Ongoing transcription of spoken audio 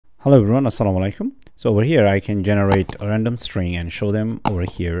Hello everyone, assalamu alaikum. So over here I can generate a random string and show them over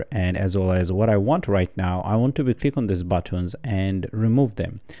here, and as well as what I want right now, I want to be click on these buttons and remove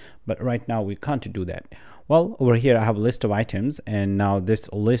them, but right now we can't do that. Well, over here I have a list of items, and now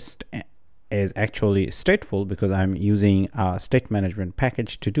this list is actually stateful because I'm using a state management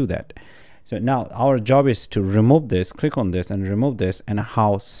package to do that. So now our job is to remove this, click on this and remove this, and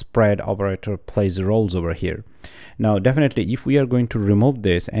how spread operator plays roles over here. Now definitely if we are going to remove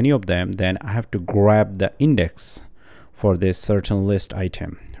this, any of them, then I have to grab the index for this certain list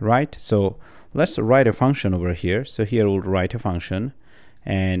item, right? So let's write a function over here. So here we'll write a function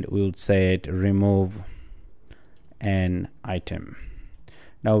and we'll say it remove an item.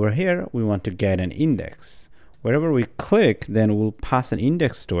 Now over here we want to get an index. Wherever we click, then we'll pass an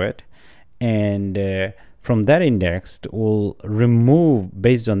index to it, and from that index we'll remove,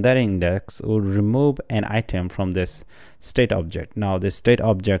 based on that index we'll remove an item from this state object. Now this state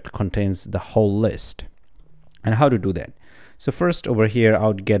object contains the whole list. And how to do that? So first over here I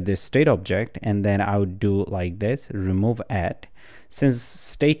would get this state object, and then I would do like this, remove at. Since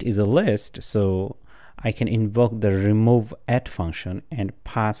state is a list, so I can invoke the remove at function and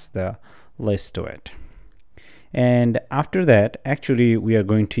pass the list to it. And after that, actually we are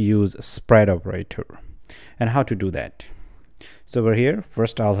going to use spread operator. And how to do that? So over here,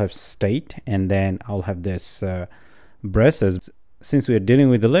 first I'll have state, and then I'll have this braces. Since we are dealing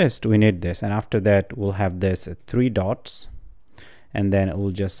with the list, we need this, and after that we'll have this 3 dots, and then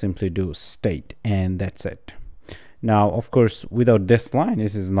we'll just simply do state, and that's it. Now of course without this line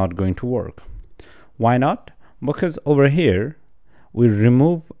this is not going to work. Why not? Because over here we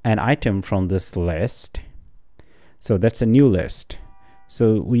remove an item from this list, so that's a new list.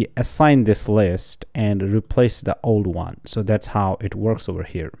 So we assign this list and replace the old one. So that's how it works over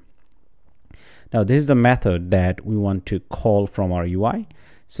here. Now this is the method that we want to call from our UI.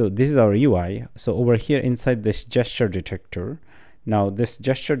 So this is our UI. So over here inside this gesture detector, now this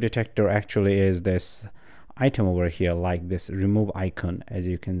gesture detector actually is this item over here, like this remove icon, as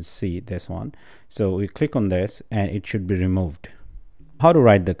you can see, this one. So we click on this and it should be removed. How to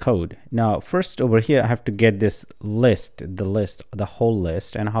write the code? Now first over here I have to get this list, the whole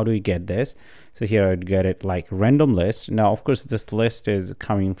list. And how do we get this? So here I'd get it like random list. Now of course this list is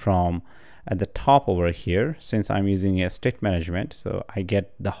coming from at the top over here, since I'm using a state management, so I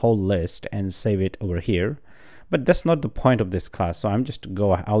get the whole list and save it over here. But that's not the point of this class, so I'll just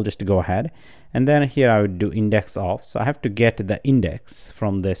go ahead, and then here I would do index of. So I have to get the index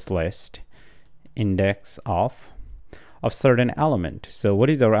from this list, index of certain element. So what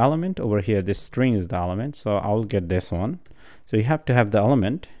is our element over here? This string is the element, so I'll get this one. So you have to have the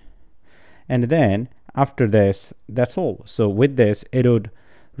element, and then after this, that's all. So with this it would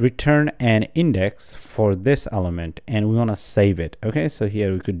return an index for this element, and we want to save it. Okay, so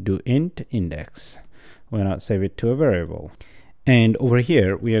here we could do int index. We want to save it to a variable, and over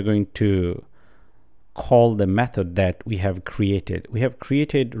here we are going to call the method that we have created. We have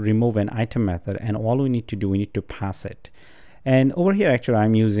created remove an item method, and all we need to do, we need to pass it. And over here actually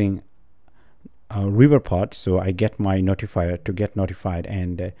I'm using a river pod, so I get my notifier to get notified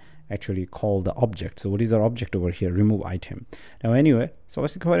and actually call the object. So what is our object over here? Remove item. Now anyway, so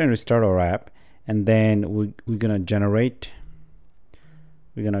let's go ahead and restart our app, and then we're gonna generate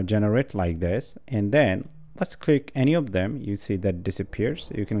like this, and then let's click any of them. You see that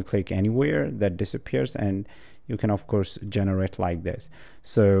disappears. You can click anywhere, that disappears, and you can of course generate like this.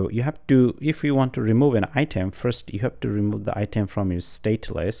 So you have to, if you want to remove an item, first you have to remove the item from your state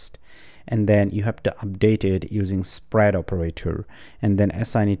list, and then you have to update it using spread operator, and then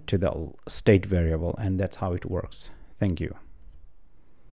assign it to the state variable, and that's how it works. Thank you.